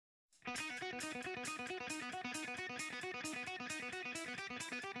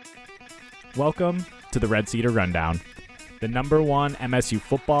Welcome to the Red Cedar Rundown, the #1 MSU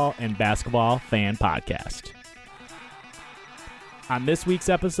football and basketball fan podcast. On this week's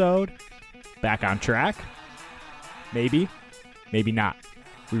episode, back on track? Maybe, maybe not.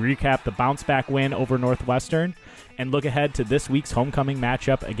 We recap the bounce-back win over Northwestern and look ahead to this week's homecoming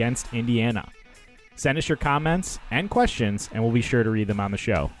matchup against Indiana. Send us your comments and questions, and we'll be sure to read them on the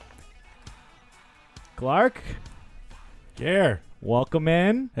show. Clark? Gare. Welcome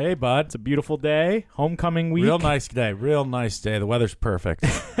in. Hey, bud. It's a beautiful day. Homecoming week. Real nice day. Real nice day. The weather's perfect.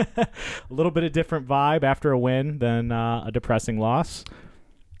 A little bit of different vibe after a win than a depressing loss.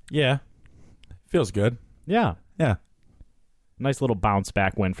 Yeah. Feels good. Yeah. Yeah. Nice little bounce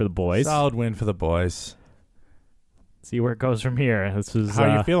back win for the boys. Solid win for the boys. See where it goes from here. This is How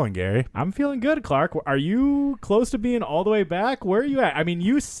are you feeling, Gary? I'm feeling good, Clark. Are you close to being all the way back? Where are you at? I mean,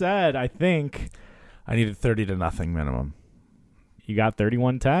 you said, I think, I needed 30-0 minimum. you got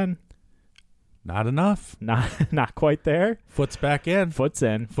 31-10. Not enough. Not quite there. Foot's back in. Foot's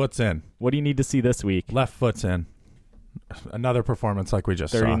in. Foot's in. What do you need to see this week? Left foot's in. Another performance like we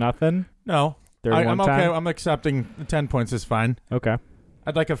just 30 saw. nothing? No. 31-10? I'm okay. I'm accepting 10 points is fine. Okay.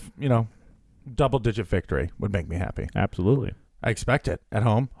 I'd like a, double-digit victory would make me happy. Absolutely. I expect it at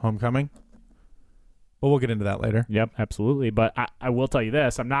home, homecoming. But we'll get into that later. Yep, absolutely. But I will tell you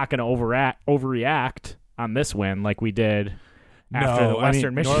this. I'm not going to overreact on this win like we did after the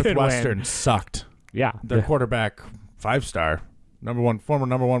Western Michigan Northwestern win. sucked. Yeah. Their quarterback, 5-star, former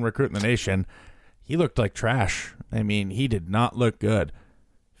number one recruit in the nation, he looked like trash. I mean, he did not look good.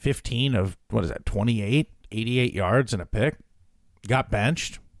 15 of, 28, 88 yards and a pick. Got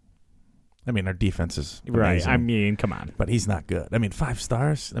benched. I mean, our defense is amazing. Right. I mean, come on. But he's not good. I mean, 5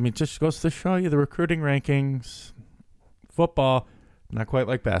 stars. I mean, just goes to show you the recruiting rankings. Football, not quite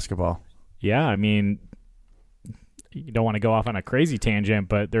like basketball. Yeah, I mean, you don't want to go off on a crazy tangent,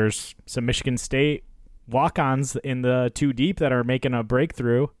 but there's some Michigan State walk-ons in the 2 deep that are making a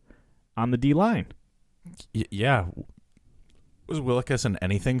breakthrough on the D-line. Yeah. Was Willikis an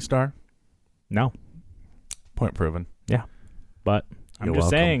anything star? No. Point proven. Yeah. But I'm You're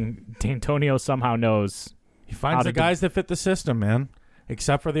just welcome. saying, D'Antonio somehow knows. He finds the guys that fit the system, man,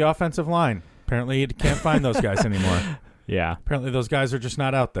 except for the offensive line. Apparently, he can't find those guys anymore. Yeah. Apparently, those guys are just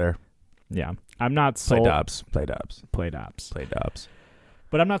not out there. Yeah. I'm not sold. Play Dobbs.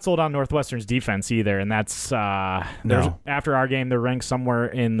 But I'm not sold on Northwestern's defense either, and that's No. after our game, they're ranked somewhere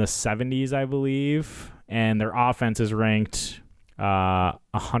in the 70s, I believe, and their offense is ranked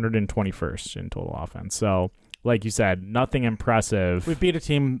 121st in total offense. So, like you said, nothing impressive. We beat a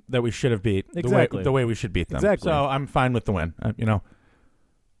team that we should have beat. Exactly. The way we should beat them. Exactly. So I'm fine with the win.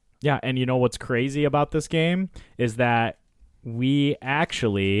 Yeah, and you know what's crazy about this game is that we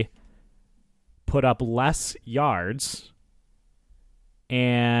actually put up less yards,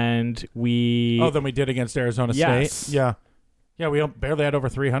 and we... Oh, than we did against Arizona Yes. State? Yeah. Yeah, we barely had over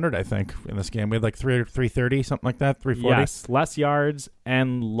 300, I think, in this game. We had like 330, something like that, 340. Yes, less yards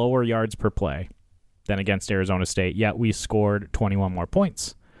and lower yards per play than against Arizona State, yet we scored 21 more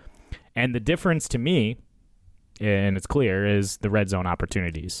points. And the difference to me, and it's clear, is the red zone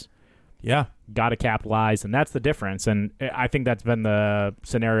opportunities. Yeah. Got to capitalize, and that's the difference. And I think that's been the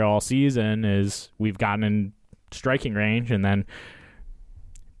scenario all season is we've gotten in striking range and then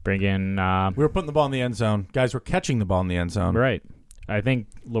bring in... We were putting the ball in the end zone. Guys were catching the ball in the end zone. Right. I think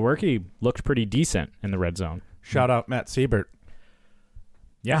Lewerke looked pretty decent in the red zone. Shout out Matt Siebert.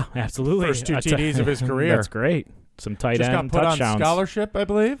 Yeah, absolutely. First 2 TDs of his career. That's great. Some tight Just end got put touchdowns. on scholarship, I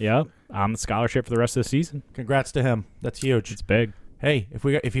believe. Yep, on the scholarship for the rest of the season. Congrats to him. That's huge. It's big. Hey,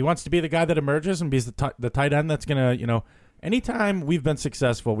 if he wants to be the guy that emerges and be the tight end that's going to, anytime we've been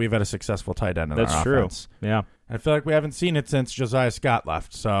successful, we've had a successful tight end in That's our true. offense. Yeah. I feel like we haven't seen it since Josiah Scott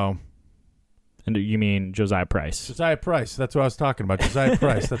left. So And you mean Josiah Price? Josiah Price. That's what I was talking about. Josiah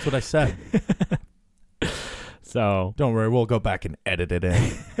Price. That's what I said. So Don't worry. We'll go back and edit it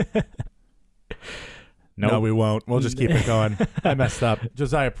in. nope. No, we won't. We'll just keep it going. I messed up.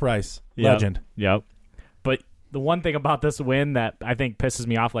 Josiah Price. Yep. Legend. Yep. But the one thing about this win that I think pisses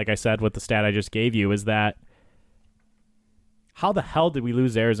me off, like I said with the stat I just gave you, is that how the hell did we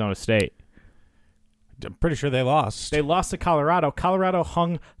lose to Arizona State? I'm pretty sure they lost. They lost to Colorado. Colorado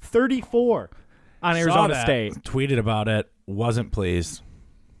hung 34 on Arizona State. Tweeted about it. Wasn't pleased.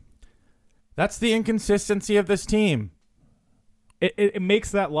 That's the inconsistency of this team. It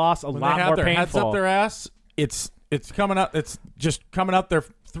makes that loss a When lot they have more their painful. heads up their ass, it's coming up. It's just coming up their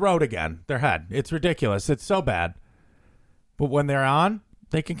throat again. Their head. It's ridiculous. It's so bad. But when they're on,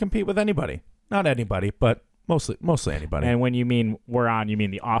 they can compete with anybody. Not anybody, but Mostly anybody. And when you mean we're on, you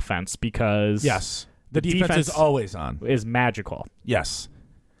mean the offense, because yes, the defense is always on. Is magical. Yes.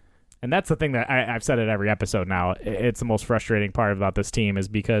 And that's the thing that I've said it every episode now. It's the most frustrating part about this team is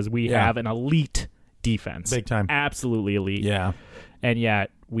because we have an elite defense. Big time. Absolutely elite. Yeah. And yet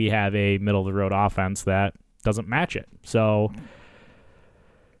we have a middle-of-the-road offense that doesn't match it. So,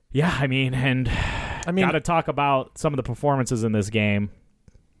 yeah, I mean, got to talk about some of the performances in this game.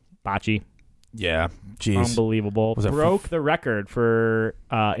 Bocce. Yeah. Jeez. Unbelievable. Broke the record for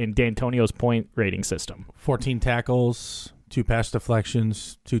in D'Antonio's point rating system. 14 tackles, 2 pass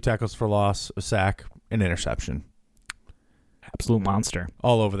deflections, 2 tackles for loss, a sack, an interception. Absolute monster.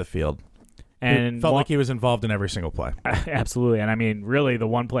 All over the field. And it felt like he was involved in every single play. Absolutely. And I mean, really, the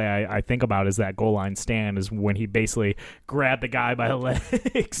one play I think about is that goal line stand is when he basically grabbed the guy by the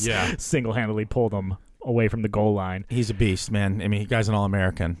legs. Yeah. Single-handedly pulled him away from the goal line. He's a beast, man. I mean, the guy's an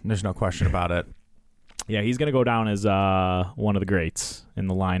All-American. There's no question about it. Yeah, he's going to go down as one of the greats in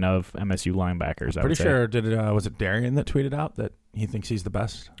the line of MSU linebackers. Pretty sure, was it Darian that tweeted out that he thinks he's the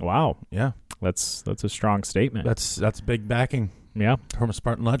best? Wow. Yeah. That's a strong statement. That's big backing. Yeah. From a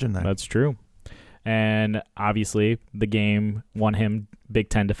Spartan legend there. That's true. And obviously, the game won him Big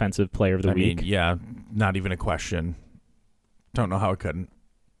Ten Defensive Player of the Week. Mean, yeah, not even a question. Don't know how it couldn't.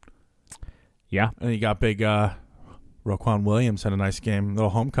 Yeah. And you got big Roquan Williams had a nice game. Little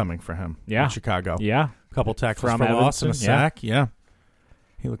homecoming for him in Chicago. Yeah. Couple tackles for loss and a sack. Yeah.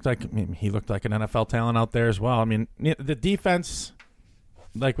 He looked like an NFL talent out there as well. I mean, the defense,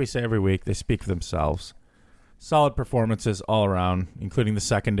 like we say every week, they speak for themselves. Solid performances all around, including the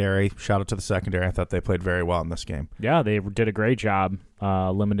secondary. Shout out to the secondary. I thought they played very well in this game. Yeah, they did a great job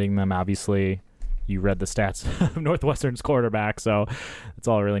limiting them. Obviously, you read the stats of Northwestern's quarterback, so that's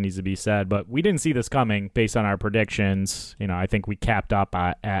all that really needs to be said. But we didn't see this coming based on our predictions. I think we capped up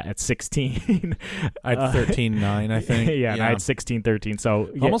at 16. I had 13-9, I think. Yeah, and I had 16-13. So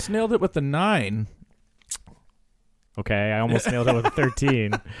almost nailed it with the 9. Okay, I almost nailed it with a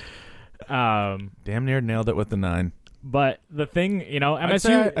 13. Damn near nailed it with the 9. But the thing,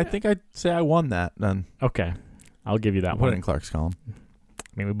 MSU... I think I'd say I won that then. Okay. I'll give you that Put one. it in Clark's column. I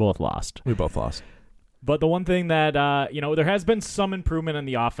mean, we both lost. But the one thing that, there has been some improvement in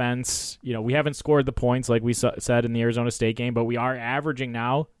the offense. We haven't scored the points like we said in the Arizona State game, but we are averaging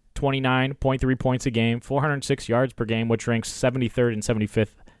now 29.3 points a game, 406 yards per game, which ranks 73rd and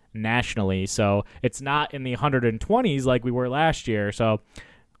 75th nationally. So it's not in the 120s like we were last year. So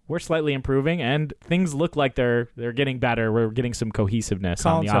we're slightly improving, and things look like they're getting better. We're getting some cohesiveness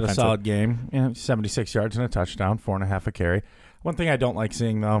on the offense. Collins had a solid game. 76 yards and a touchdown, 4.5 a carry. One thing I don't like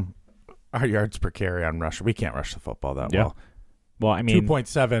seeing, though, our yards per carry on rush. We can't rush the football that well. Well, I mean,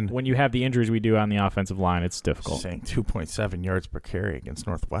 2.7. When you have the injuries we do on the offensive line, it's difficult. Saying 2.7 yards per carry against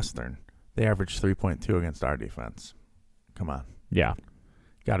Northwestern. They averaged 3.2 against our defense. Come on. Yeah.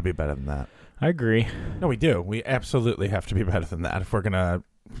 Got to be better than that. I agree. No, we do. We absolutely have to be better than that if we're going to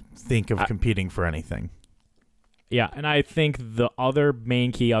think of competing for anything. Yeah, and I think the other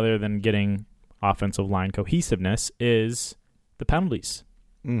main key, other than getting offensive line cohesiveness, is the penalties.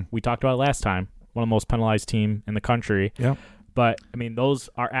 We talked about it last time. One of the most penalized team in the country. Yeah. But, I mean, those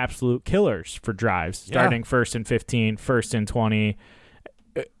are absolute killers for drives. Starting 1st and 15, 1st and 20.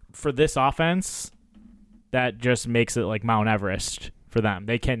 For this offense, that just makes it like Mount Everest for them.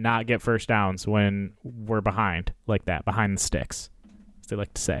 They cannot get first downs when we're behind like that, behind the sticks, as they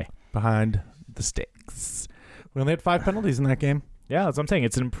like to say. Behind the sticks. We only had 5 penalties in that game. Yeah, that's what I'm saying.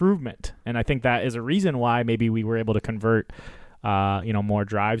 It's an improvement. And I think that is a reason why maybe we were able to convert more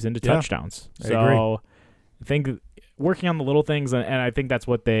drives into touchdowns. I agree. I think working on the little things, and I think that's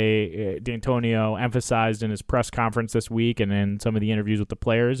what D'Antonio emphasized in his press conference this week and in some of the interviews with the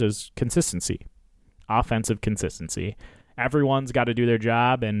players, is consistency, offensive consistency. Everyone's got to do their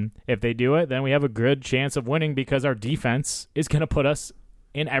job, and if they do it, then we have a good chance of winning because our defense is going to put us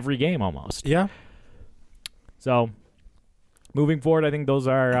in every game almost. Yeah. So moving forward, I think those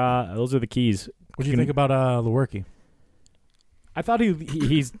are the keys. What do you think about Lewerke? I thought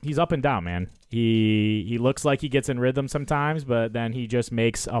he's up and down, man. He looks like he gets in rhythm sometimes, but then he just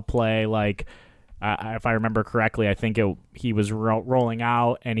makes a play like, if I remember correctly, I think he was rolling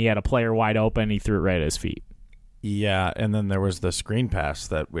out and he had a player wide open. He threw it right at his feet. Yeah, and then there was the screen pass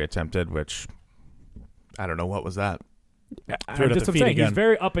that we attempted, which I don't know what was that. He's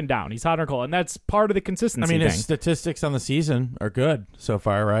very up and down. He's hot and cold, and that's part of the consistency thing. His statistics on the season are good so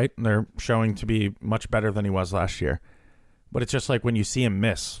far, right? They're showing to be much better than he was last year. But it's just like when you see him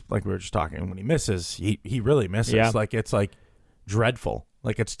miss, like we were just talking, when he misses, he really misses. Yeah. Like it's like dreadful.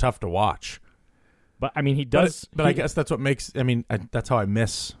 Like it's tough to watch. But I mean, he does. But I guess that's what makes. I mean, that's how I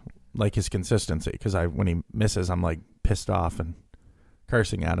miss like his consistency because when he misses, I'm like pissed off and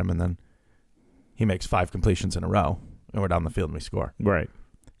cursing at him, and then he makes 5 completions in a row, and we're down the field and we score. Right.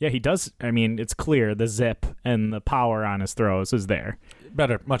 Yeah, he does. I mean, it's clear the zip and the power on his throws is there.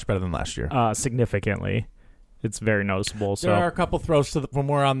 Much better than last year. Significantly. It's very noticeable. So there are a couple throws when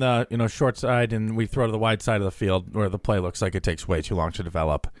we're on the short side and we throw to the wide side of the field where the play looks like it takes way too long to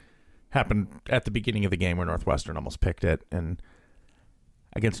develop. Happened at the beginning of the game where Northwestern almost picked it, and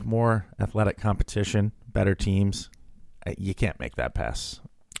against more athletic competition, better teams, you can't make that pass.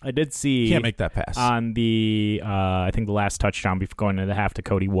 I did see can't make that pass on the I think the last touchdown before going into the half to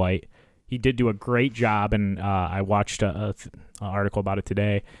Cody White. He did do a great job, and I watched an article about it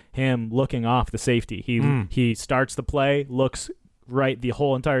today. Him looking off the safety. He starts the play, looks right the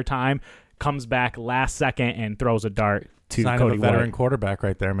whole entire time, comes back last second and throws a dart to Sign Cody of a veteran White. Quarterback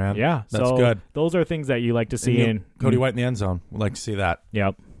right there, man. Yeah, that's so good. Those are things that you like to see in Cody White in the end zone. We'd like to see that.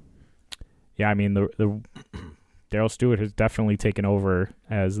 Yep. Yeah, I mean the Darrell Stewart has definitely taken over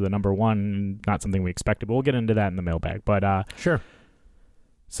as the number one. Not something we expected, but we'll get into that in the mailbag. But sure.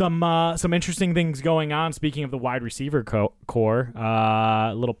 Some interesting things going on. Speaking of the wide receiver core,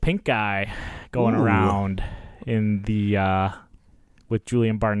 little pink guy going around in the with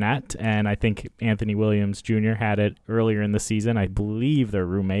Julian Barnett, and I think Anthony Williams Jr. had it earlier in the season. I believe they're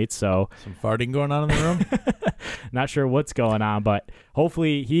roommates. So some farting going on in the room. Not sure what's going on, but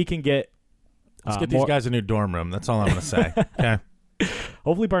hopefully he can get. Let's get these guys a new dorm room. That's all I'm going to say. Okay.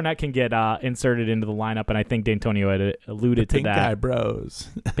 Hopefully Barnett can get inserted into the lineup, and I think D'Antonio had alluded to that. Pink guy bros.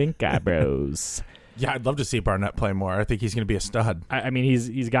 Pink guy bros. Yeah, I'd love to see Barnett play more. I think he's going to be a stud. I mean,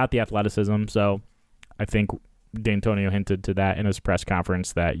 he's got the athleticism, so I think D'Antonio hinted to that in his press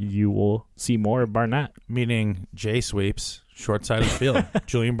conference that you will see more of Barnett. Meaning J sweeps, short side of the field.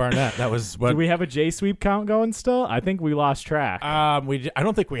 Julian Barnett. That was what. Do we have a J sweep count going still? I think we lost track. I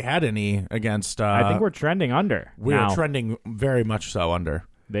don't think we had any against. I think we're trending under. We are trending very much so under.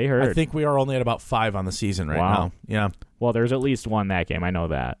 They heard. I think we are only at about 5 on the season right now. Yeah. Well, there's at least one that game. I know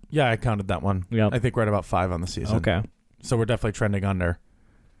that. Yeah, I counted that one. Yep. I think we're at about 5 on the season. Okay. So we're definitely trending under.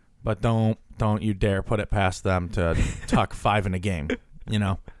 But don't you dare put it past them to tuck 5 in a game,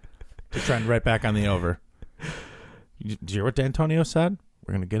 to trend right back on the over. Did you hear what D'Antonio said?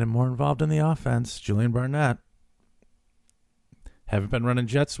 We're going to get him more involved in the offense. Julian Barnett. Haven't been running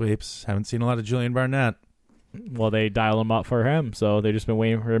jet sweeps. Haven't seen a lot of Julian Barnett. Well, they dial him up for him, so they've just been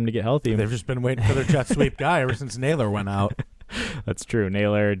waiting for him to get healthy. They've just been waiting for their jet sweep guy ever since Naylor went out. That's true.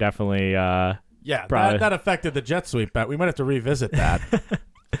 Naylor definitely... yeah, that affected the jet sweep bet. We might have to revisit that.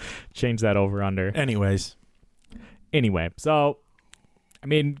 Change that over under. Anyway, so, I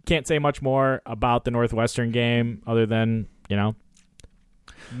mean, can't say much more about the Northwestern game other than,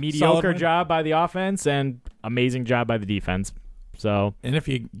 mediocre job by the offense and amazing job by the defense. So, and if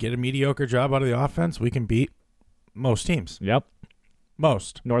you get a mediocre job out of the offense, we can beat most teams. Yep.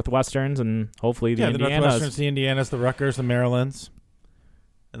 Most. Northwesterns and hopefully the Indianas. The Northwesterns, the Indianas, the Rutgers, the Marylands,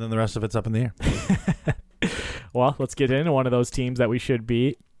 and then the rest of it's up in the air. Well, let's get into one of those teams that we should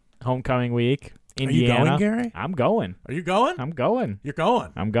beat. Homecoming week, Indiana. Are you going, Gary? I'm going. Are you going? I'm going. You're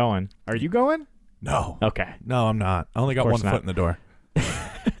going? I'm going. Are you going? No. Okay. No, I'm not. I only got one foot in the door.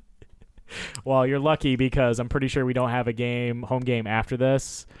 Well, you're lucky because I'm pretty sure we don't have a home game after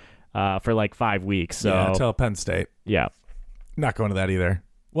this for like 5 weeks. So until Penn State. Yeah. Not going to that either.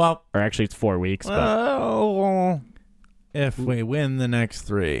 Well, or actually it's 4 weeks. If we win the next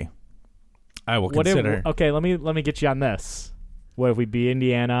 3, I will consider. Okay, let me get you on this. What if we beat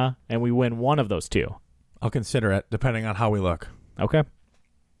Indiana and we win one of those 2? I'll consider it depending on how we look. Okay.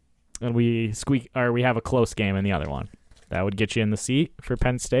 And we have a close game in the other one. That would get you in the seat for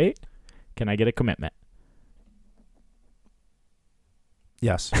Penn State. Can I get a commitment?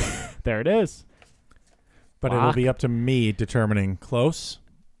 Yes. There it is. But it will be up to me determining close.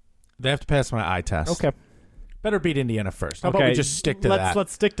 They have to pass my eye test. Okay. Better beat Indiana first. How about we just stick to that?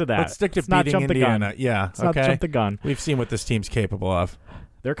 Let's stick to that. Let's stick to Let's not beating jump Indiana. The gun. Yeah. Let's not jump the gun. We've seen what this team's capable of.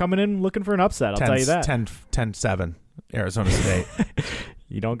 They're coming in looking for an upset, I'll tell you that. 10-7, Arizona State.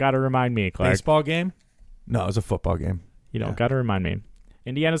 You don't got to remind me, Clark. Baseball game? No, it was a football game. You don't got to remind me.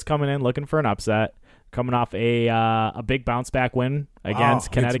 Indiana's coming in looking for an upset, coming off a big bounce back win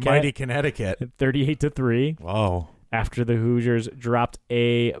against Connecticut. It's mighty Connecticut. 38-3. Whoa. After the Hoosiers dropped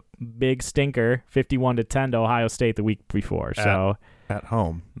a big stinker, 51-10 to Ohio State the week before. So at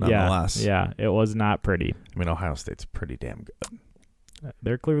home, nonetheless. Yeah, it was not pretty. I mean, Ohio State's pretty damn good.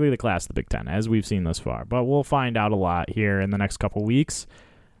 They're clearly the class of the Big Ten, as we've seen thus far. But we'll find out a lot here in the next couple weeks.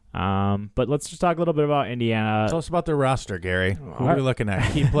 But let's just talk a little bit about Indiana. Tell us about their roster, Gary. Who are we looking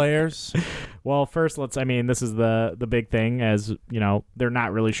at? Key players? Well, first, this is the big thing, as you know, they're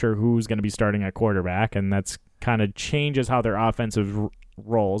not really sure who's going to be starting at quarterback, and that's kind of changes how their offensive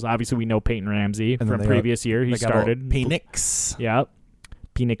roles. Obviously, we know Peyton Ramsey from previous year. He started. Penix. Yep.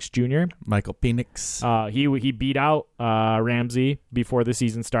 Penix Jr. Michael Penix. He beat out Ramsey before the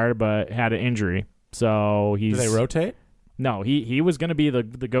season started, but had an injury. So he's. Do they rotate? No, he was going to be the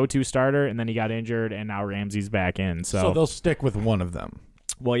go-to starter, and then he got injured, and now Ramsey's back in. So they'll stick with one of them.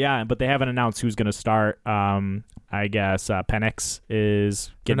 Well, yeah, but they haven't announced who's going to start. I guess Penix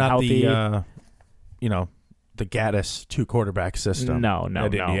is getting healthy. The Gaddis 2-quarterback system. No.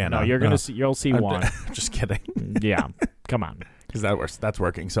 You'll see one. Just kidding. Yeah, come on. Because that's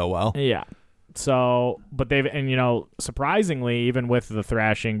working so well. Yeah. So, but surprisingly, even with the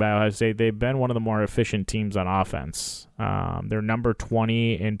thrashing by Ohio State, they've been one of the more efficient teams on offense. They're number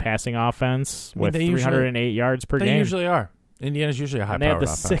 20 in passing offense with 308 yards per game. They usually are. Indiana's usually a high-powered offense. And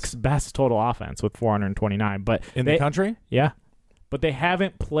they have the sixth best total offense with 429. But in the country? Yeah. But they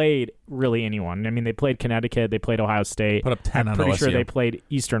haven't played really anyone. I mean, they played Connecticut. They played Ohio State. Put up 10 on OSU. I'm pretty sure they played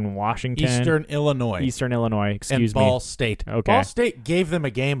Eastern Washington. Eastern Illinois, excuse me. And me. Ball State. Okay. Ball State gave them a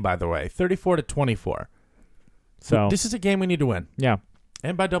game, by the way, 34-24. So this is a game we need to win. Yeah.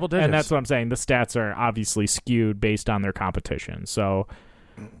 And by double digits. And that's what I'm saying. The stats are obviously skewed based on their competition. So,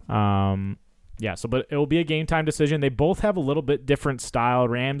 yeah, but it will be a game-time decision. They both have a little bit different style.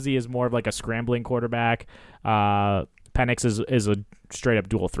 Ramsey is more of like a scrambling quarterback. Penix is a straight-up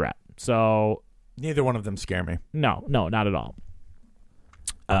dual threat. So neither one of them scare me. No, not at all.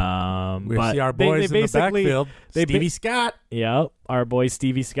 We see our boys in the backfield. Stevie Scott. Yep, our boy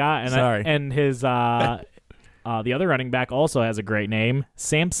Stevie Scott. And his the other running back also has a great name,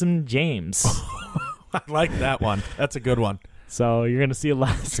 Samson James. I like that one. That's a good one. So you're going to see a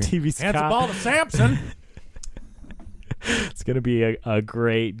lot of Stevie Scott. Hands the ball to Samson. It's going to be a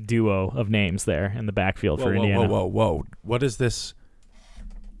great duo of names there in the backfield for Indiana. Whoa. What is this?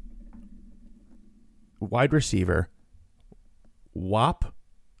 Wide receiver. Whop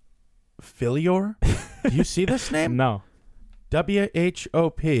Philyor? Do you see this name? No.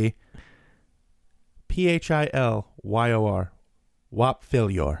 WHOP PHILYOR. Whop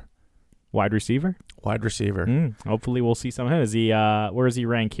Philyor. Wide receiver? Wide receiver. Hopefully we'll see some of him. Is he where does he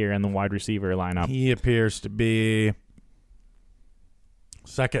rank here in the wide receiver lineup? He appears to be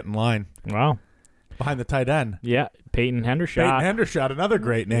second in line. Wow. Behind the tight end. Yeah, Peyton Hendershot. Another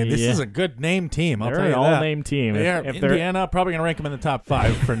great name. This is a good name team, I'll tell you that. They're an all-name team. If Indiana, probably going to rank them in the top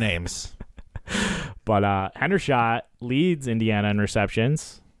 5 for names. But Hendershot leads Indiana in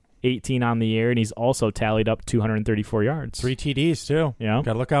receptions, 18 on the year, and he's also tallied up 234 yards. 3 TDs, too. Yeah.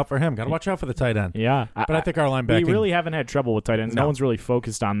 Got to look out for him. Got to watch out for the tight end. Yeah. But I think our linebacking... We really haven't had trouble with tight ends. No one's really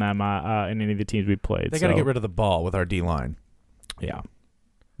focused on them in any of the teams we've played. They got to get rid of the ball with our D-line. Yeah.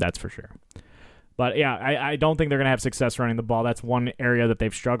 That's for sure. But, yeah, I don't think they're going to have success running the ball. That's one area that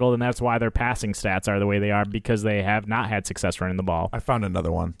they've struggled, and that's why their passing stats are the way they are, because they have not had success running the ball. I found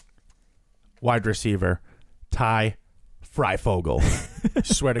another one. Wide receiver, Ty Freifogel.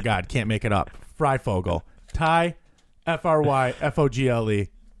 Swear to God, can't make it up. Freifogel. Ty, F-R-Y-F-O-G-L-E,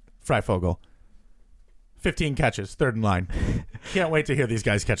 Freifogel. 15 catches, third in line. Can't wait to hear these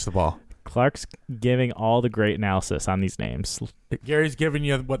guys catch the ball. Clark's giving all the great analysis on these names. Gary's giving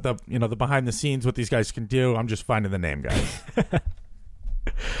you what the behind the scenes, what these guys can do. I'm just finding the name guys.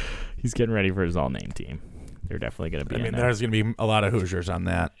 He's getting ready for his all-name team. They're definitely going to be. There's going to be a lot of Hoosiers on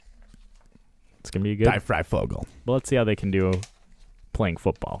that. It's going to be good. Ty Freifogel. Well, let's see how they can do playing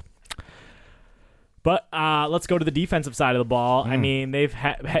football. But let's go to the defensive side of the ball. I mean, they've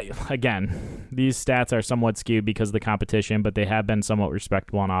again, these stats are somewhat skewed because of the competition, but they have been somewhat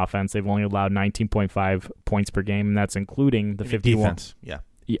respectable on offense. They've only allowed 19.5 points per game, and that's including the 51. Defense. Yeah,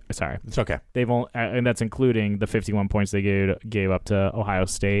 sorry, it's okay. And that's including the 51 points they gave up to Ohio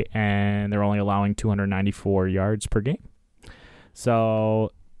State, and they're only allowing 294 yards per game.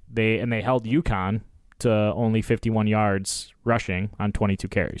 So they held UConn to only 51 yards rushing on 22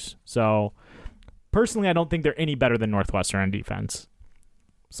 carries. So personally, I don't think they're any better than Northwestern on defense.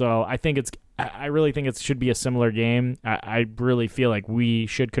 So I really think it should be a similar game. I really feel like we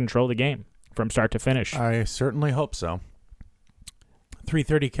should control the game from start to finish. I certainly hope so.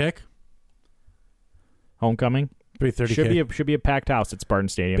 3:30 kick. Homecoming. 3:30 kick. Should be a packed house at Spartan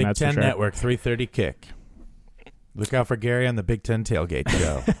Stadium. Big that's Ten for sure. Network. 3:30 kick. Look out for Gary on the Big Ten Tailgate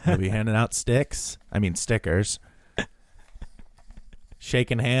Show. He'll be handing out stickers,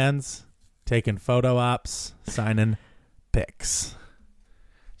 shaking hands, taking photo ops, signing picks.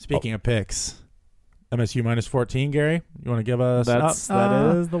 Speaking of picks, MSU minus 14, Gary, you want to give us...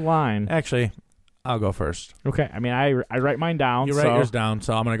 That is the line. Actually, I'll go first. Okay. I mean, I write mine down. You write yours down,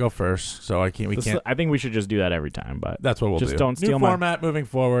 so I'm going to go first. So I can't. I think we should just do that every time, but That's what we'll do. just don't steal New my format moving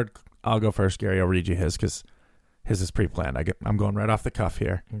forward. I'll go first, Gary. I'll read you his because his is pre-planned. I'm going right off the cuff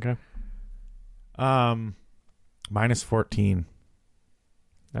here. Okay. Minus 14.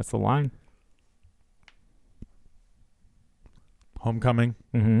 That's the line. Homecoming.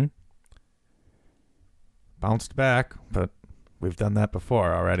 Mm-hmm. Bounced back, but we've done that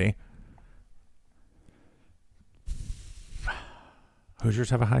before already.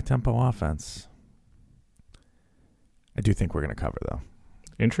 Hoosiers have a high-tempo offense. I do think we're going to cover, though.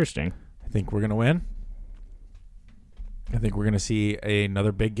 Interesting. I think we're going to win. I think we're going to see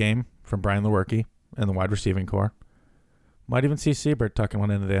another big game from Brian Lewerke and the wide receiving core. Might even see Siebert tucking one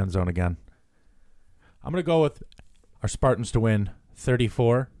into the end zone again. I'm going to go with our Spartans to win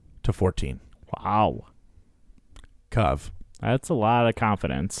 34-14. Wow. Cov. That's a lot of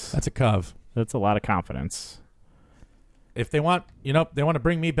confidence. That's a cov. That's a lot of confidence. If they want, they want to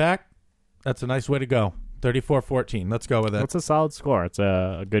bring me back, that's a nice way to go. 34-14. Let's go with it. That's a solid score. It's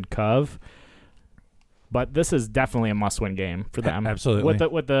a good cov. But this is definitely a must-win game for them. Absolutely.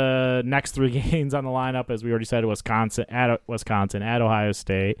 With the next 3 games on the lineup, as we already said, Wisconsin, at Ohio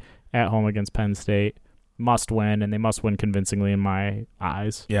State, at home against Penn State, must win, and they must win convincingly in my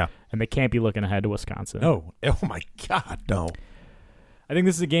eyes. Yeah. And they can't be looking ahead to Wisconsin. No. Oh, my God, no. I think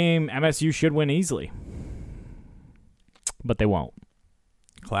this is a game MSU should win easily. But they won't.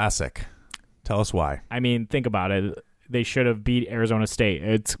 Classic. Tell us why. I mean, think about it. They should have beat Arizona State.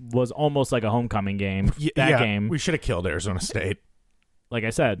 It was almost like a homecoming game. Game. We should have killed Arizona State. Like I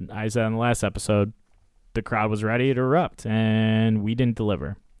said in the last episode, the crowd was ready to erupt, and we didn't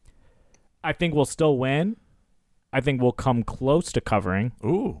deliver. I think we'll still win. I think we'll come close to covering.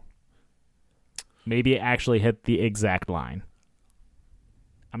 Ooh. Maybe actually hit the exact line.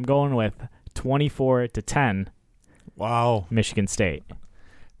 I'm going with 24-10. Wow. Michigan State.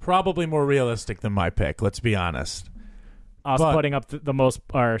 Probably more realistic than my pick, let's be honest. Putting up the most,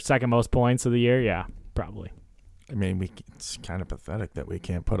 our second most points of the year? Yeah, probably. I mean, it's kind of pathetic that we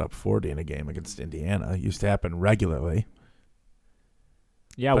can't put up 40 in a game against Indiana. It used to happen regularly.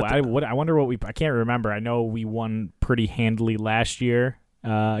 Yeah, I wonder what I can't remember. I know we won pretty handily last year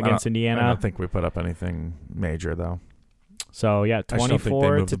against Indiana. I don't think we put up anything major, though. So, yeah,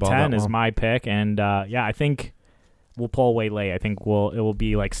 24-10 is my pick. And, I think we'll pull away late. I think it will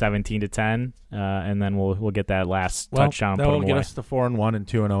be like 17-10, and then we'll get that last touchdown. That will get us to 4-1 and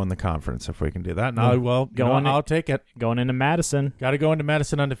 2-0 in the conference if we can do that. I'll take it. Going into Madison. Got to go into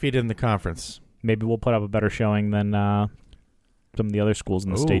Madison undefeated in the conference. Maybe we'll put up a better showing than some of the other schools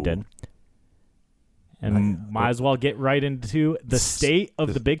in the state did. And might as well get right into the state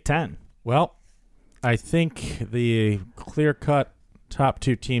of the Big Ten. Well, I think the clear-cut top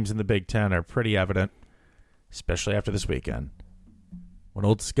 2 teams in the Big Ten are pretty evident, especially after this weekend, when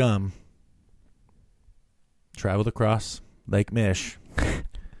Old Scum traveled across Lake Mish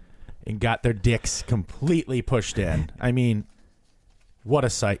and got their dicks completely pushed in. I mean, what a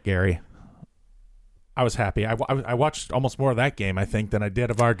sight, Gary. I was happy. I watched almost more of that game, I think, than I did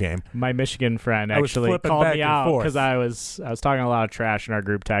of our game. My Michigan friend actually called me out because I was talking a lot of trash in our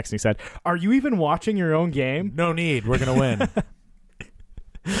group text, and he said, "Are you even watching your own game?" No need. We're going to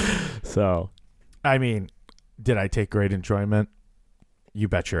win. So, I mean, did I take great enjoyment? You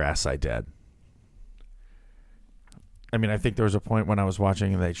bet your ass I did. I mean, I think there was a point when I was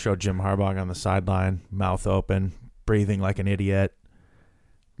watching and they showed Jim Harbaugh on the sideline, mouth open, breathing like an idiot,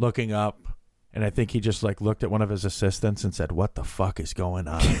 looking up. And I think he just looked at one of his assistants and said, "What the fuck is going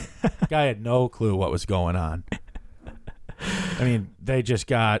on?" Guy had no clue what was going on. I mean, they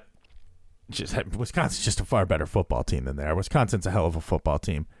Wisconsin's just a far better football team than they are. Wisconsin's a hell of a football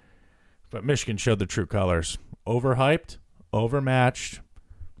team. But Michigan showed the true colors. Overhyped, overmatched,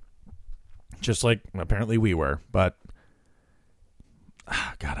 just like apparently we were. But,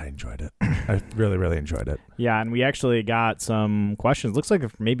 God, I enjoyed it. I really, really enjoyed it. Yeah, and we actually got some questions. Looks like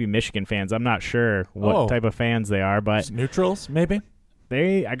maybe Michigan fans. I'm not sure what type of fans they are, but neutrals, maybe.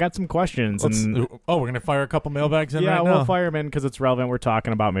 I got some questions. We're gonna fire a couple mailbags in. Yeah, we'll fire them in because it's relevant. We're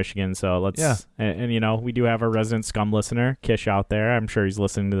talking about Michigan, so let's. Yeah. And we do have our resident Scum listener, Kish, out there. I'm sure he's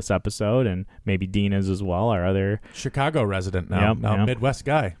listening to this episode, and maybe Dean is as well. Our other Chicago resident now, Midwest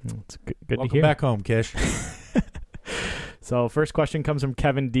guy. It's good Welcome to hear. Back home, Kish. So first question comes from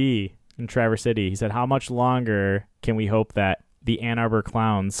Kevin D. in Traverse City. He said, "How much longer can we hope that the Ann Arbor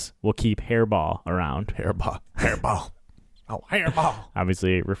Clowns will keep Hairball around?" Hairball. Oh, Hairball.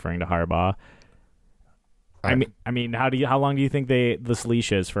 Obviously referring to Harbaugh. I mean, how long do you think this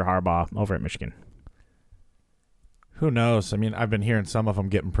leash is for Harbaugh over at Michigan? Who knows? I mean, I've been hearing some of them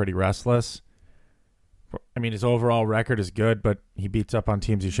getting pretty restless. I mean, his overall record is good, but he beats up on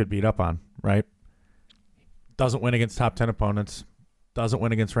teams he should beat up on, right? Doesn't win against top 10 opponents. Doesn't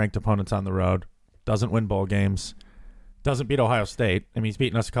win against ranked opponents on the road. Doesn't win bowl games. Doesn't beat Ohio State. I mean, he's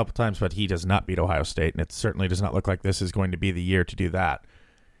beaten us a couple times, but he does not beat Ohio State, and it certainly does not look like this is going to be the year to do that.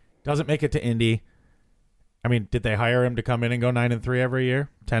 Doesn't make it to Indy. I mean, did they hire him to come in and go 9-3 every year?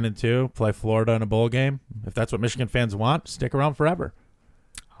 10-2, play Florida in a bowl game? If that's what Michigan fans want, stick around forever.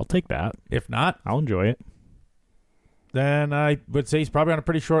 I'll take that. If not, I'll enjoy it. Then I would say he's probably on a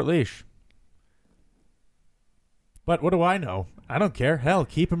pretty short leash. But what do I know? I don't care. Hell,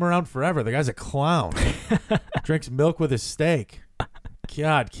 keep him around forever. The guy's a clown. Drinks milk with his steak.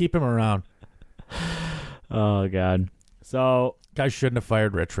 God, keep him around. Oh, God. So, Guys shouldn't have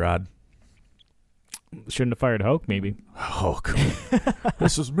fired Rich Rod. shouldn't have fired Hoke, maybe. Hoke.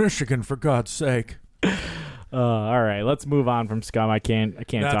 This is Michigan, for God's sake. All right, let's move on from Scum. I can't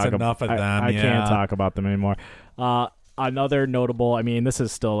That's talk enough of them. I can't talk about them anymore. Another notable, I mean, this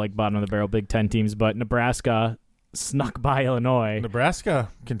is still like bottom of the barrel Big Ten teams, but Nebraska snuck by Illinois. Nebraska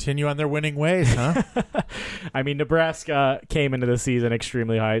continue on their winning ways, huh? I mean, Nebraska came into the season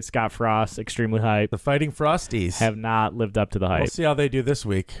extremely hyped. Scott Frost, extremely hyped. The Fighting Frosties Have not lived up to the hype. We'll see how they do this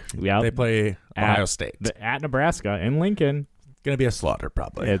week. Yep. They play Ohio State. At Nebraska in Lincoln. Going to be a slaughter,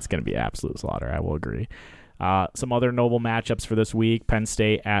 probably. It's going to be absolute slaughter. I will agree. Some other noble matchups for this week. Penn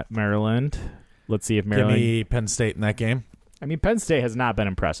State at Maryland. Let's see if Maryland... Give me Penn State in that game. I mean, Penn State has not been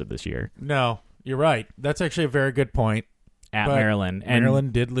impressive this year. No, you're right. That's actually a very good point. At But Maryland. And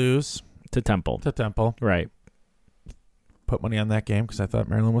Maryland did lose to Temple. to Temple. Right. Put money on that game because I thought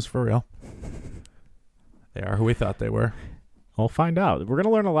Maryland was for real. They are who we thought they were. We'll find out. We're going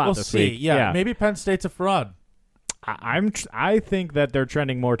to learn a lot We'll this see. week. Yeah, maybe Penn State's a fraud. I think that they're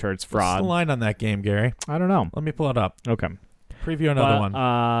trending more towards What's fraud. the line on that game, Gary? I don't know. Let me pull it up. Okay. Preview another one.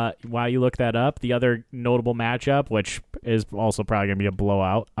 While you look that up, the other notable matchup, which is also probably going to be a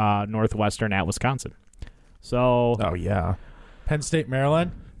blowout, Northwestern at Wisconsin. So, Oh, yeah. Penn State,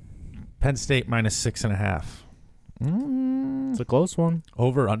 Maryland. Penn State minus 6.5. it's a close one.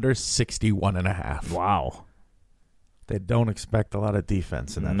 Over under 61.5. Wow. They don't expect a lot of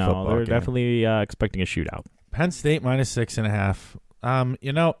defense in that No, football they're game. definitely expecting a shootout. Penn State minus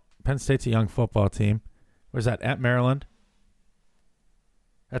 6.5. Penn State's a young football team. Where's that? At Maryland.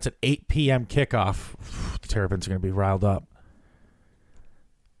 That's an 8 p.m. kickoff. The Terrapins are going to be riled up.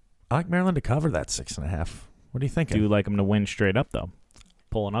 I like Maryland to cover that 6.5. What are you thinking? Do you like them to win straight up, though?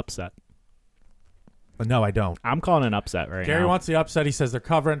 Pull an upset. No, I don't. I'm calling an upset right now. Gary wants the upset. He says they're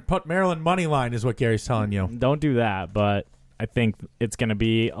covering. Put Maryland money line is what Gary's telling you. Don't do that, but I think it's going to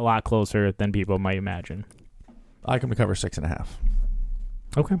be a lot closer than people might imagine. I like them to cover 6.5.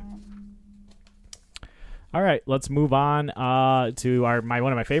 Okay. All right, let's move on to one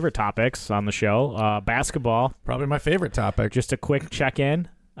of my favorite topics on the show, basketball. Probably my favorite topic. Just a quick check-in.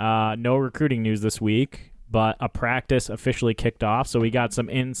 No recruiting news this week, but a practice officially kicked off, so we got some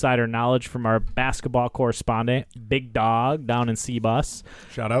insider knowledge from our basketball correspondent, Big Dog, down in C-Bus.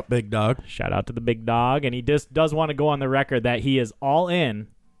 Shout out, Big Dog. Shout out to the Big Dog, and he just does want to go on the record that he is all in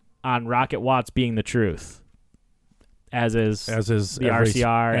on Rocket Watts being the truth. As is the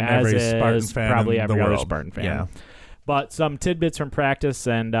RCR, and as every is Spartan fan probably in the every other world. Spartan fan. Yeah. But some tidbits from practice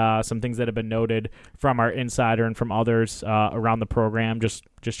and some things that have been noted from our insider and from others around the program. Just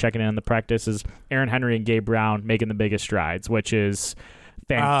checking in on the practice is Aaron Henry and Gabe Brown making the biggest strides, which is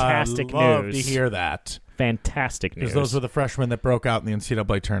fantastic love news. to hear that. Fantastic news. Because those were the freshmen that broke out in the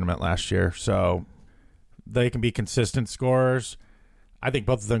NCAA tournament last year. So they can be consistent scorers. I think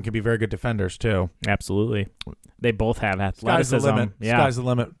both of them can be very good defenders, too. Absolutely. They both have athleticism. Sky's the limit. Yeah. Sky's the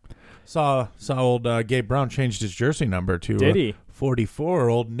limit. Saw old Gabe Brown changed his jersey number to Did he? 44,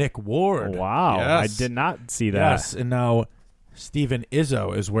 old Nick Ward. Wow. Yes. I did not see that. Yes, and now Steven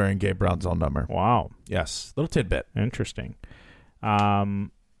Izzo is wearing Gabe Brown's old number. Wow. Yes, little tidbit. Interesting.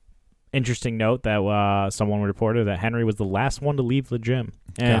 Interesting note that someone reported that Henry was the last one to leave the gym,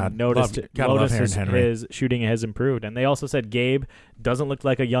 and noticed his shooting has improved. And they also said Gabe doesn't look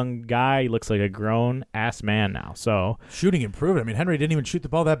like a young guy; he looks like a grown-ass man now. So shooting improved. I mean, Henry didn't even shoot the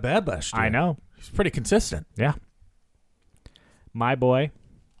ball that bad last year. I know. He's pretty consistent. Yeah. My boy,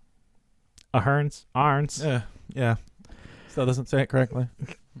 Arns. Yeah. Still doesn't say it correctly.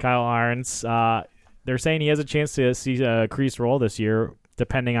 Kyle Arns. They're saying he has a chance to see a crease role this year,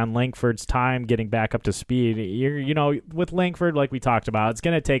 depending on Langford's time getting back up to speed. With Langford, like we talked about, it's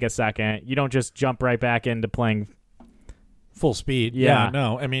going to take a second. You don't just jump right back into playing full speed. Yeah.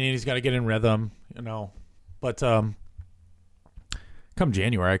 No. I mean, he's got to get in rhythm, But come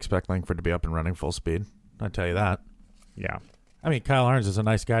January, I expect Langford to be up and running full speed. I'll tell you that. Yeah. I mean, Kyle Arns is a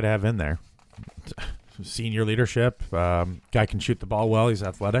nice guy to have in there. senior leadership. Guy can shoot the ball well. He's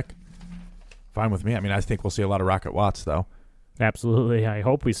athletic. Fine with me. I mean, I think we'll see a lot of Rocket Watts, though. Absolutely. I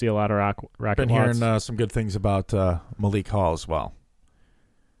hope we see a lot of Rocket Been Watts. hearing some good things about Malik Hall as well.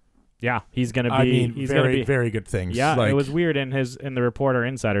 Yeah, he's going to be. I mean, he's very, gonna be, very good things. Yeah, like, it was weird in the Reporter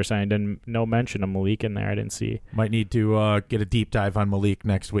Insider signed and no mention of Malik in there. I didn't see. Might need to get a deep dive on Malik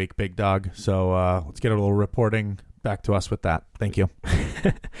next week, Big Dog. So let's get a little reporting back to us with that. Thank you.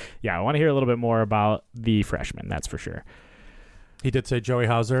 Yeah, I want to hear a little bit more about the freshman. That's for sure. He did say Joey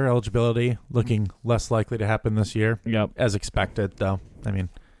Hauser eligibility looking less likely to happen this year. Yep, as expected, though. I mean,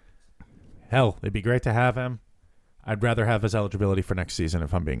 hell, it'd be great to have him. I'd rather have his eligibility for next season,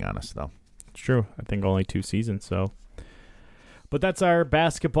 if I'm being honest, though. it's true. I think only 2 seasons. So, but that's our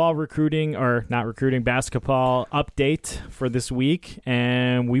basketball basketball update for this week,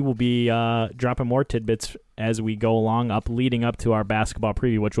 and we will be dropping more tidbits as we go along, leading up to our basketball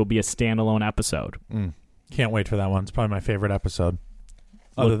preview, which will be a standalone episode. Can't wait for that one. It's probably my favorite episode,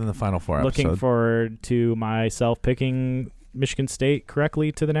 other than the Final Four Looking episode. forward to myself picking Michigan State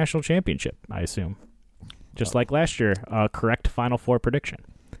correctly to the national championship, I assume. Just like last year, a correct Final Four prediction.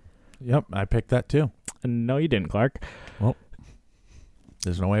 Yep, I picked that too. No, you didn't, Clark. Well,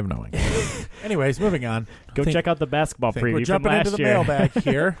 there's no way of knowing. Anyways, moving on. Go check out the basketball preview We're from jumping last into the year. mailbag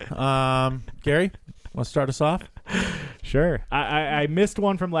here. Gary, want to start us off? Sure. I missed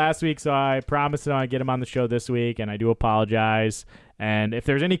one from last week, so I promised I'd get him on the show this week, and I do apologize. And if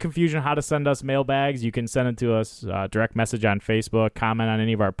there's any confusion on how to send us mailbags, you can send it to us direct message on Facebook, comment on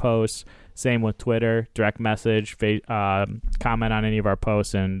any of our posts. Same with Twitter, direct message, comment on any of our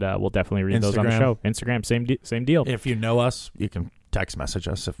posts, and we'll definitely read those on the show. Instagram, same deal. If you know us, you can text message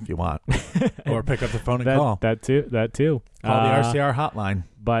us if you want, or pick up the phone and call. That too. Call the RCR hotline.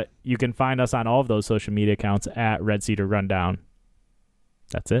 But you can find us on all of those social media accounts at Red Cedar Rundown.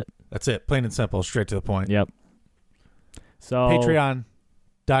 That's it. That's it. Plain and simple. Straight to the point. Yep. So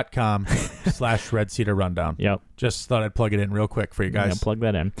Patreon.com/Red Cedar Rundown. Yep. Just thought I'd plug it in real quick for you guys. Yeah, plug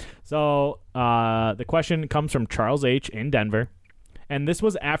that in. So the question comes from Charles H. in Denver. And this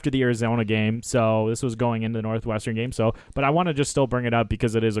was after the Arizona game, so this was going into the Northwestern game. But I want to just still bring it up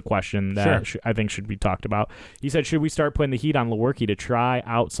because it is a question that I think should be talked about. He said, should we start putting the heat on Lewerke to try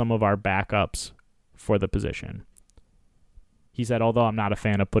out some of our backups for the position? He said, although I'm not a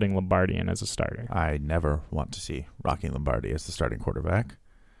fan of putting Lombardi in as a starter. I never want to see Rocky Lombardi as the starting quarterback.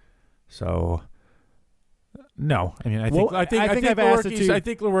 So, no. I mean, I think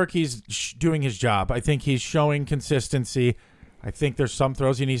Lewerke's doing his job. I think he's showing consistency. I think there's some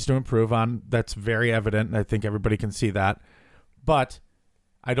throws he needs to improve on. That's very evident, and I think everybody can see that. But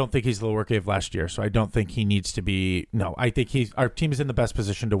I don't think he's the Lewerke of last year, so I don't think he needs to be. No, I think our team is in the best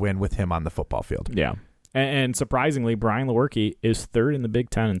position to win with him on the football field. Yeah. And surprisingly, Brian Lewerke is third in the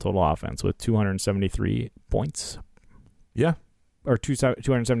Big Ten in total offense with 273 points. Yeah. Or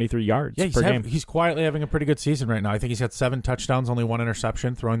 273 yards per game. He's quietly having a pretty good season right now. I think he's got 7 touchdowns, only 1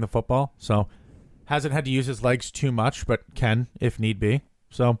 interception throwing the football. So hasn't had to use his legs too much, but can if need be.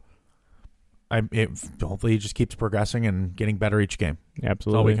 So hopefully he just keeps progressing and getting better each game. Absolutely.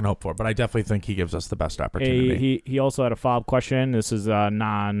 That's all we can hope for. But I definitely think he gives us the best opportunity. He also had a follow-up question. This is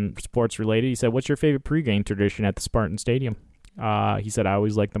non-sports related. He said, what's your favorite pregame tradition at the Spartan Stadium? He said, I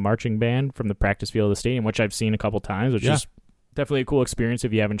always like the marching band from the practice field of the stadium, which I've seen a couple times, which is definitely a cool experience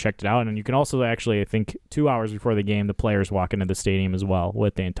if you haven't checked it out. And you can also actually, I think, 2 hours before the game, the players walk into the stadium as well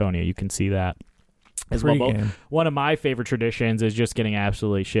with Antonio. You can see that. As well. One of my favorite traditions is just getting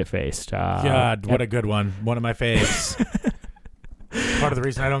absolutely shit-faced. God, what a good one. One of my faves. Part of the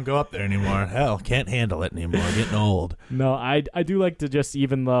reason I don't go up there anymore. Hell, can't handle it anymore. Getting old. No, I do like to just,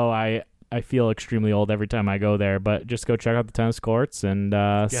 even though I feel extremely old every time I go there, but just go check out the tennis courts and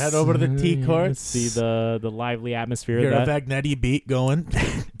head over to the tee courts. See the lively atmosphere. Hear a Vagnetti beat going.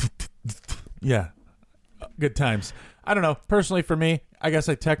 Yeah. Good times. I don't know. Personally, for me, I guess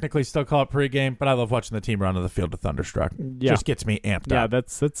I technically still call it pregame, but I love watching the team run on the field to Thunderstruck. Yeah. Just gets me amped up. Yeah,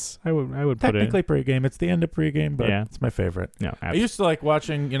 that's I would put it technically pregame. It's the end of pregame, but it's my favorite. Yeah, I used to like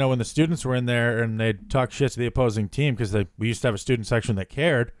watching, when the students were in there and they'd talk shit to the opposing team because we used to have a student section that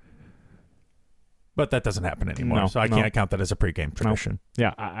cared. But that doesn't happen anymore, so I can't count that as a pregame tradition. No.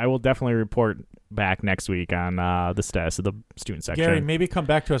 Yeah, I will definitely report back next week on the status of the student section. Gary, maybe come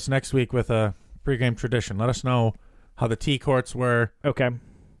back to us next week with a pregame tradition. Let us know how the tee courts were. Okay.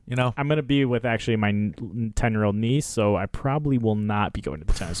 I'm going to be with actually my 10-year-old niece, so I probably will not be going to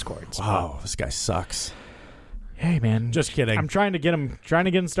the tennis courts. Wow, this guy sucks. Hey, man. Just kidding. I'm trying to get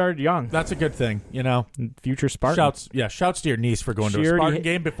him started young. That's a good thing, you know. Future Spartan. Shouts to your niece for going to a Spartan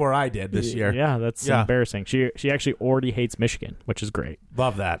game before I did this year. Yeah, that's embarrassing. She actually already hates Michigan, which is great.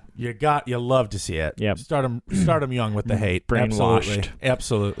 Love that. You love to see it. Yep. Start them young with the hate. Brainwashed.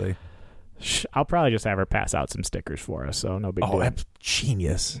 Absolutely. I'll probably just have her pass out some stickers for us, so no big deal.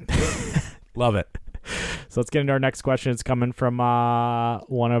 Genius. Love it. So let's get into our next question. It's coming from our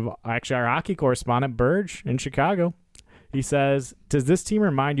hockey correspondent, Burge, in Chicago. He says, does this team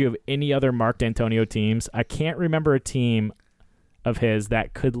remind you of any other Mark D'Antonio teams? I can't remember a team of his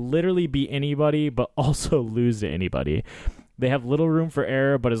that could literally be anybody but also lose to anybody. They have little room for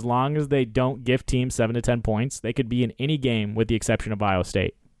error, but as long as they don't give teams 7 to 10 points, they could be in any game with the exception of Iowa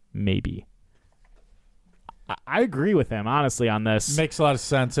State. Maybe. I agree with him, honestly, on this. Makes a lot of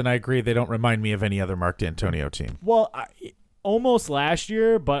sense, and I agree they don't remind me of any other Mark D'Antonio team. Well, almost last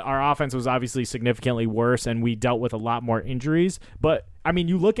year, but our offense was obviously significantly worse, and we dealt with a lot more injuries. But, I mean,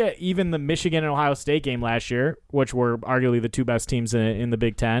 you look at even the Michigan and Ohio State game last year, which were arguably the two best teams in the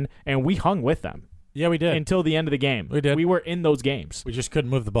Big Ten, and we hung with them. Yeah, we did. Until the end of the game. We did. We were in those games. We just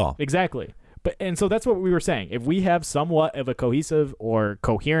couldn't move the ball. Exactly. And so that's what we were saying. If we have somewhat of a cohesive or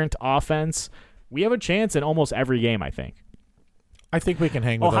coherent offense, we have a chance in almost every game, I think. I think we can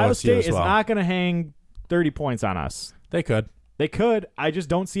hang with Ohio OSU State as well. is not going to hang 30 points on us. They could. They could. I just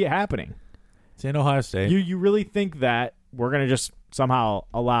don't see it happening. It's in Ohio State. You really think that we're going to just somehow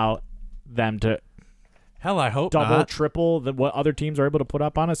allow them to Hell, I hope double, not. triple what other teams are able to put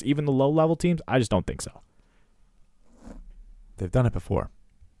up on us, even the low-level teams? I just don't think so. They've done it before.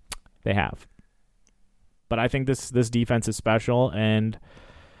 They have. But I think this defense is special, and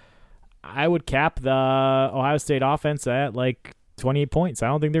I would cap the Ohio State offense at like 28 points. I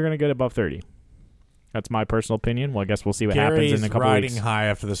don't think they're going to get above 30. That's my personal opinion. Well, I guess we'll see what happens in a couple riding weeks. high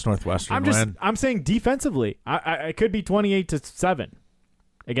after this Northwestern win. I'm saying defensively. I could be 28-7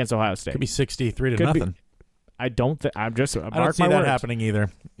 against Ohio State. Could be 63 to nothing. I don't think. I'm just. I don't see that happening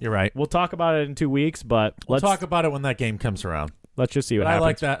either. You're right. We'll talk about it in 2 weeks, but we'll talk about it when that game comes around. Let's just see what happens.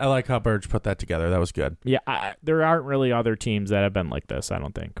 happens. I like that. I like how Burge put that together. That was good. Yeah, there aren't really other teams that have been like this, I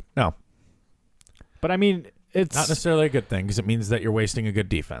don't think. No. But I mean, it's not necessarily a good thing because it means that you're wasting a good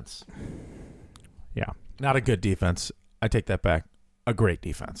defense. Yeah. Not a good defense. I take that back. A great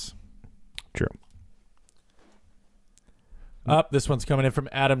defense. True. This one's coming in from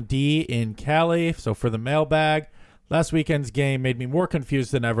Adam D. in Cali. So for the mailbag, last weekend's game made me more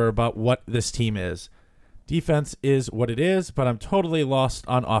confused than ever about what this team is. Defense is what it is, but I'm totally lost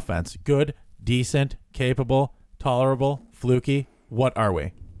on offense. Good, decent, capable, tolerable, fluky. What are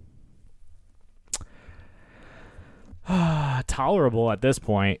we? Tolerable at this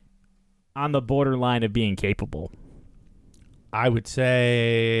point, on the borderline of being capable. I would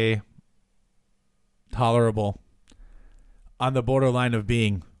say tolerable, on the borderline of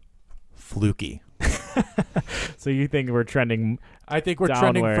being fluky. So you think we're trending? I think we're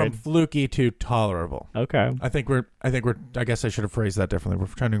downward. trending from fluky to tolerable. Okay. I guess I should have phrased that differently.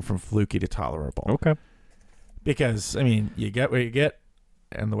 We're trending from fluky to tolerable. Okay. Because I mean, you get what you get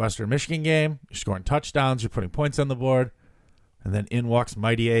in the Western Michigan game. You're scoring touchdowns. You're putting points on the board, and then in walks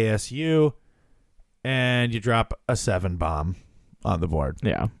mighty ASU, and you drop a 7 bomb on the board.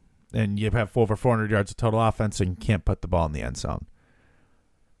 Yeah. And you have over 400 yards of total offense and can't put the ball in the end zone.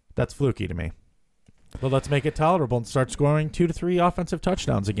 That's fluky to me. Well, let's make it tolerable and start scoring 2 to 3 offensive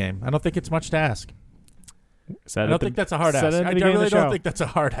touchdowns a game. I don't think it's much to ask. I don't think that's a hard ask. I really don't think that's a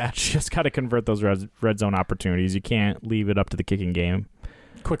hard ask. Just got to convert those red zone opportunities. You can't leave it up to the kicking game.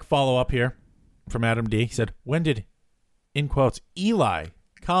 Quick follow-up here from Adam D. He said, when did, in quotes, Eli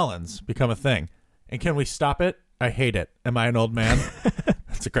Collins become a thing? And can we stop it? I hate it. Am I an old man?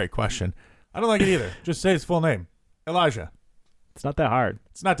 That's a great question. I don't like it either. Just say his full name. Elijah. It's not that hard.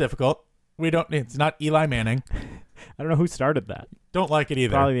 It's not difficult. It's not Eli Manning. I don't know who started that. Don't like it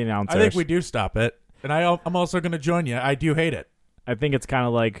either. Probably the announcers. I think we do stop it. And I'm also going to join you. I do hate it. I think it's kind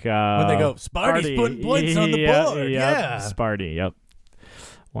of like when they go, Sparty's putting points on the board. Yeah. Sparty, yep.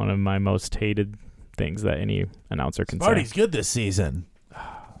 One of my most hated things that any announcer can say. Sparty's good this season.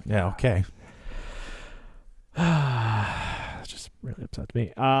 Yeah, okay. Just really upset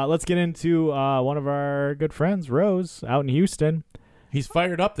me. Let's get into one of our good friends, Rose, out in Houston. He's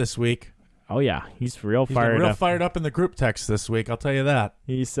fired up this week. Oh, yeah. He's fired up. Fired up in the group text this week, I'll tell you that.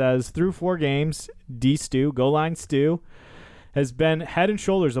 He says, through 4 games, D-Stu, Goal Line Stu, has been head and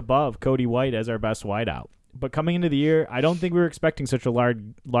shoulders above Cody White as our best wideout. But coming into the year, I don't think we were expecting such a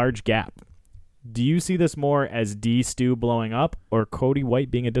large gap. Do you see this more as D-Stu blowing up or Cody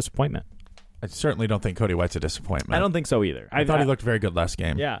White being a disappointment? I certainly don't think Cody White's a disappointment. I don't think so either. I thought he looked very good last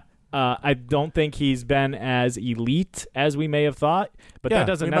game. Yeah. I don't think he's been as elite as we may have thought, but that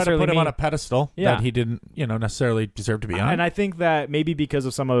doesn't we might have necessarily put him mean on a pedestal that he didn't, necessarily deserve to be on. And I think that maybe because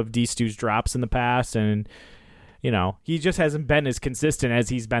of some of D. Stew's drops in the past, and he just hasn't been as consistent as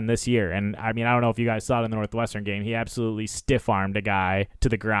he's been this year. And I mean, I don't know if you guys saw it in the Northwestern game. He absolutely stiff-armed a guy to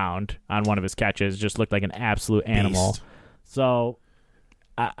the ground on one of his catches. Just looked like an absolute animal. Beast. So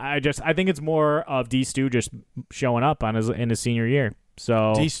I think it's more of D. Stew just showing up in his senior year.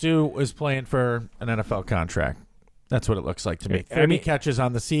 So D. Stew was playing for an NFL contract. That's what it looks like to me. 30 catches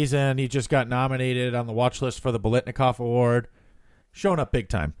on the season. He just got nominated on the watch list for the Biletnikoff Award. Showing up big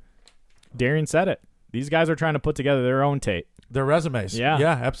time. Darian said it. These guys are trying to put together their own tape. Their resumes. Yeah.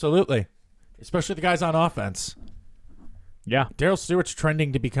 Yeah, absolutely. Especially the guys on offense. Yeah. Darryl Stewart's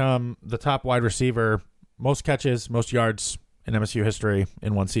trending to become the top wide receiver, most catches, most yards in MSU history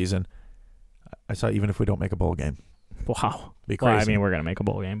in one season. I saw even if we don't make a bowl game. Wow. Be crazy. Well, I mean, we're going to make a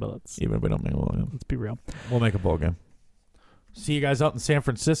bowl game, but even if we don't make a bowl game. Let's be real. We'll make a bowl game. See you guys out in San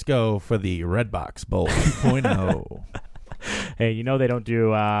Francisco for the Redbox Bowl 2.0. Hey, they don't do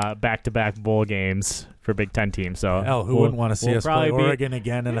back-to-back bowl games for Big Ten teams. So hell, who wouldn't want to see us play probably Oregon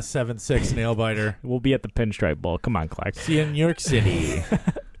again in a 7-6 nail-biter? We'll be at the Pinstripe Bowl. Come on, Clark. See you in New York City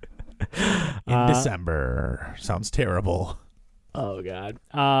in December. Sounds terrible. Oh, God.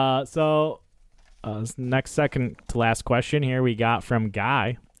 So next second to last question here we got from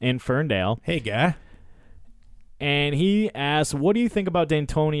Guy in Ferndale. Hey, Guy. And he asked, what do you think about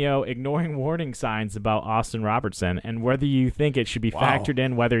D'Antonio ignoring warning signs about Austin Robertson and whether you think it should be factored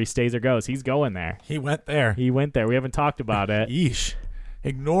in whether he stays or goes? He's going there. He went there. We haven't talked about it. Yeesh.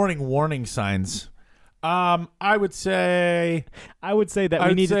 Ignoring warning signs. I would say that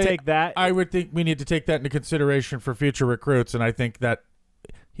we need to take that. I would think we need to take that into consideration for future recruits, and I think that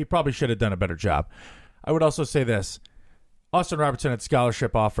he probably should have done a better job. I would also say this. Austin Robertson had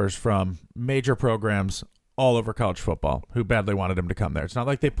scholarship offers from major programs all over college football who badly wanted him to come there. It's not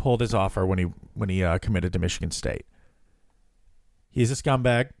like they pulled his offer when he committed to Michigan State. He's a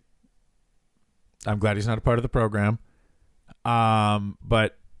scumbag. I'm glad he's not a part of the program.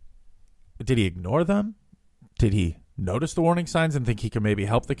 But did he ignore them? Did he notice the warning signs and think he could maybe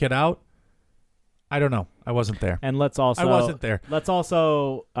help the kid out? I don't know. I wasn't there. And I wasn't there. Let's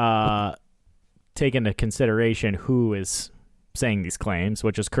also take into consideration who is saying these claims,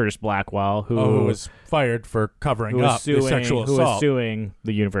 which is Curtis Blackwell, who was fired for covering up the sexual assault. Who was suing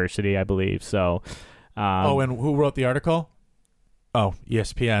the university, I believe. So, and who wrote the article? Oh,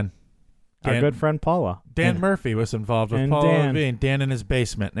 ESPN. Our good friend Paula. Dan Murphy was involved with Paula Levine. Dan in his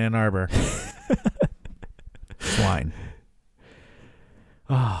basement in Ann Arbor. Swine.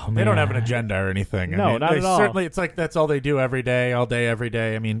 Oh, man. They don't have an agenda or anything. No, not at all. Certainly, it's like that's all they do every day, all day, every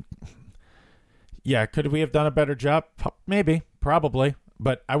day. I mean, yeah, could we have done a better job? Maybe, probably,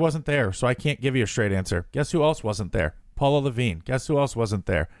 but I wasn't there, so I can't give you a straight answer. Guess who else wasn't there? Paula Levine. Guess who else wasn't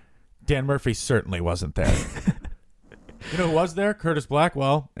there? Dan Murphy certainly wasn't there. You know who was there? Curtis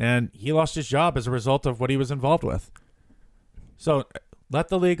Blackwell, and he lost his job as a result of what he was involved with. So let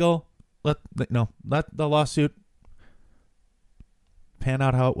the lawsuit pan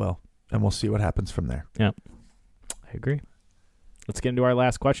out how it will, and we'll see what happens from there. Yeah, I agree. Let's get into our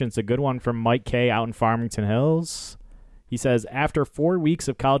last question. It's a good one from Mike K. out in Farmington Hills. He says, after 4 weeks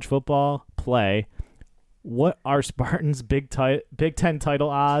of college football play, what are Spartans' Big Ten title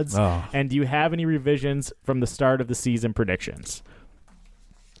odds? Oh. And do you have any revisions from the start of the season predictions?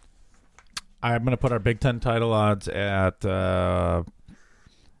 I'm going to put our Big Ten title odds at 1%.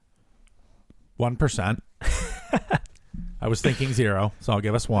 I was thinking 0, so I'll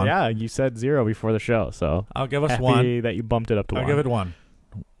give us 1. Yeah, you said 0 before the show, so I'll give us happy 1. that you bumped it up to 1. I'll give it 1.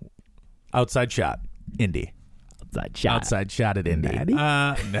 Outside shot, Indy. Outside shot at Indy.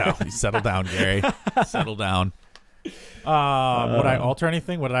 No, settle down, Gary. Settle down. Would I alter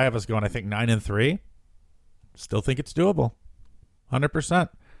anything? What did I have us going? I think 9-3. Still think it's doable. 100%.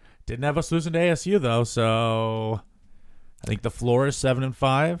 Didn't have us losing to ASU though, so I think the floor is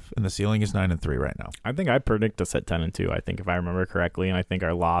 7-5 and the ceiling is 9-3 right now. I think I predict us at 10-2. I think if I remember correctly, and I think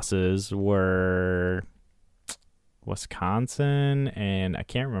our losses were Wisconsin and I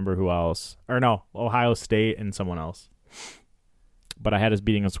can't remember who else. Or no, Ohio State and someone else. But I had us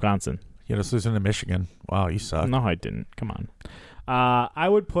beating Wisconsin. You had us losing to Michigan. Wow, you suck. No, I didn't. Come on. I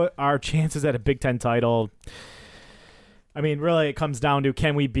would put our chances at a Big Ten title. I mean, really, it comes down to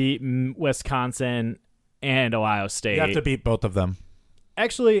can we beat Wisconsin and Ohio State? You have to beat both of them.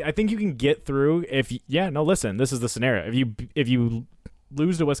 Actually, I think you can get through if listen, this is the scenario. If you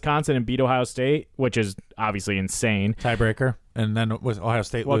lose to Wisconsin and beat Ohio State, which is obviously insane. Tiebreaker, and then with Ohio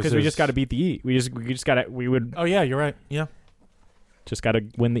State loses. Well, because we just got to beat the E. We would. Oh yeah, you're right. Yeah. Just got to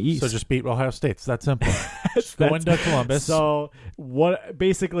win the East. So just beat Ohio State. It's that simple. Just go into Columbus. So what?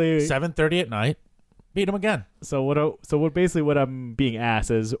 Basically, 7:30 at night. Beat them again. So what I'm being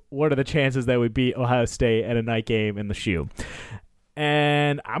asked is, what are the chances that we beat Ohio State at a night game in the shoe?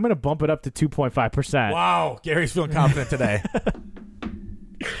 And I'm gonna bump it up to 2.5%. Wow, Gary's feeling confident today.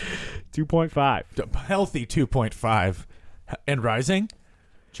 2.5. Healthy 2.5 and rising.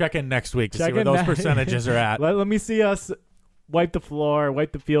 Check in next week to see where those percentages are at. Let me see us wipe the floor,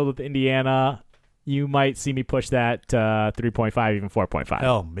 wipe the field with Indiana. You might see me push that to 3.5, even 4.5.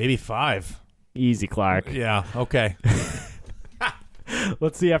 Hell, maybe 5. Easy, Clark. Yeah, okay.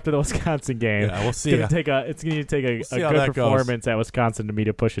 Let's see after the Wisconsin game. Yeah, we'll see. It's going to take a good performance at Wisconsin to me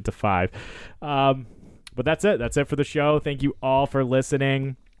to push it to 5. But that's it. That's it for the show. Thank you all for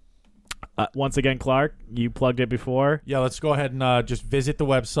listening. Once again, Clark, you plugged it before. Yeah, let's go ahead and just visit the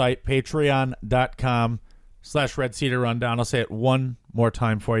website, patreon.com/Red Cedar Rundown. I'll say it one more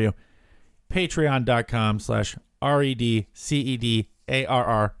time for you.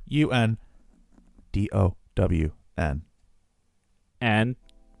 Patreon.com/RedCedarRundown. And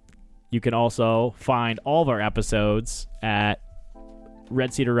you can also find all of our episodes at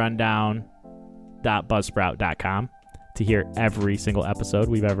redcedarrundown.buzzsprout.com to hear every single episode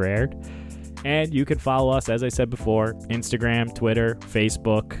we've ever aired. And you can follow us, as I said before, Instagram, Twitter,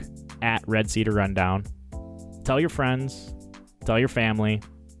 Facebook, at Red Cedar Rundown. Tell your friends, tell your family,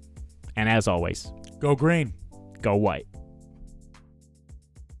 and as always, go green. Go white.